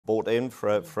bought in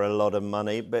for a lot of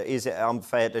money. But is it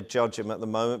unfair to judge him at the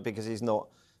moment because he's not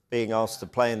being asked to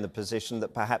play in the position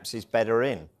that perhaps he's better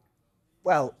in?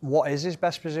 Well, what is his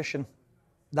best position?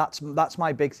 That's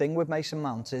my big thing with Mason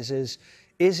Mount. Is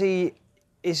he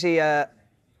a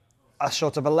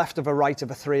sort of a left of a right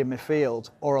of a three in midfield,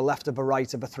 or a left of a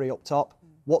right of a three up top?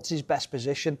 What's his best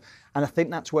position? And I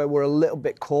think that's where we're a little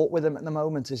bit caught with him at the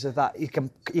moment, is that he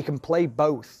can play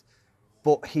both,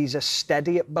 but he's a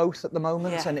steady at both at the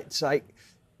moment. Yeah. And it's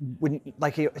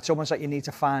it's almost like you need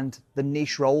to find the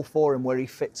niche role for him where he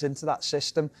fits into that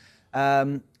system.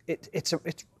 It's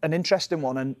an interesting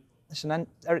one, and listen,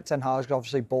 Erik ten Hag's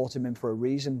obviously bought him in for a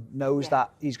reason, knows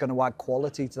that he's going to add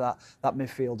quality to that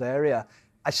midfield area.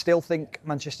 I still think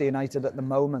Manchester United at the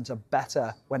moment are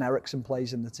better when Eriksen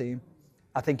plays in the team.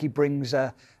 I think he brings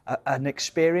an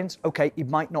experience. Okay, he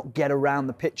might not get around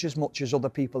the pitch as much as other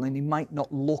people, and he might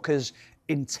not look as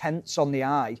intense on the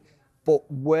eye, but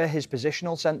where his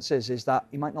positional sense is that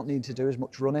he might not need to do as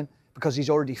much running because he's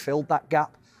already filled that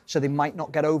gap. So they might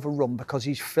not get overrun because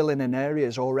he's filling in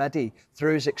areas already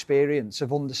through his experience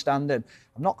of understanding.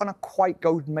 I'm not going to quite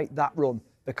go and make that run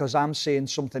because I'm seeing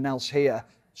something else here.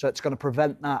 So it's going to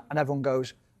prevent that. And everyone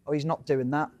goes, oh, he's not doing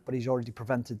that, but he's already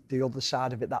prevented the other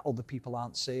side of it that other people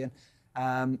aren't seeing.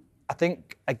 I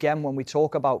think, again, when we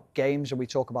talk about games and we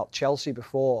talk about Chelsea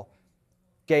before,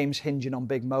 games hinging on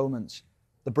big moments,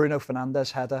 the Bruno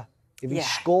Fernandes header, if he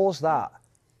scores that,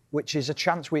 which is a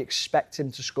chance we expect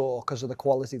him to score because of the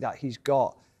quality that he's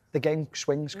got, the game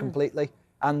swings completely.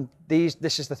 And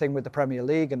this is the thing with the Premier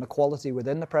League and the quality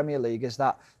within the Premier League, is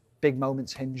that big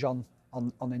moments hinge on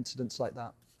incidents like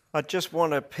that. I just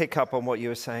want to pick up on what you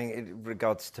were saying in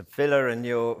regards to Villa, and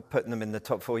you're putting them in the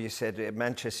top four. You said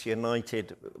Manchester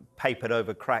United papered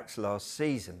over cracks last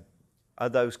season. Are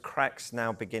those cracks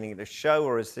now beginning to show,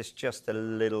 or is this just a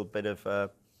little bit of a...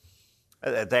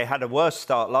 They had a worse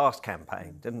start last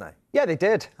campaign, didn't they? Yeah, they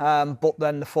did. But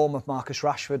then the form of Marcus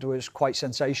Rashford was quite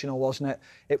sensational, wasn't it?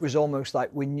 It was almost like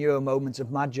we knew a moment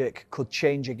of magic could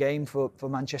change a game for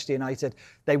Manchester United.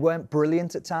 They weren't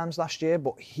brilliant at times last year,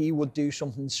 but he would do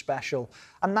something special.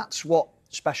 And that's what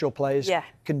special players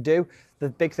can do. The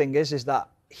big thing is that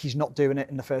he's not doing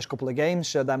it in the first couple of games,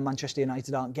 so then Manchester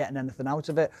United aren't getting anything out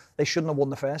of it. They shouldn't have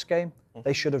won the first game.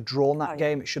 They should have drawn that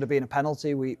game. It should have been a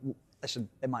penalty. Listen,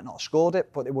 they might not have scored it,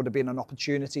 but it would have been an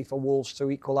opportunity for Wolves to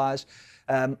equalise.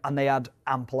 And they had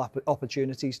ample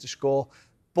opportunities to score.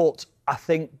 But I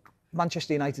think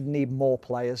Manchester United need more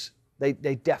players. They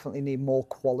definitely need more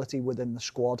quality within the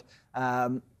squad.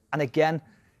 And again,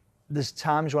 there's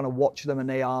times when I watch them and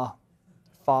they are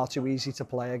far too easy to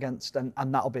play against, and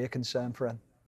that'll be a concern for him.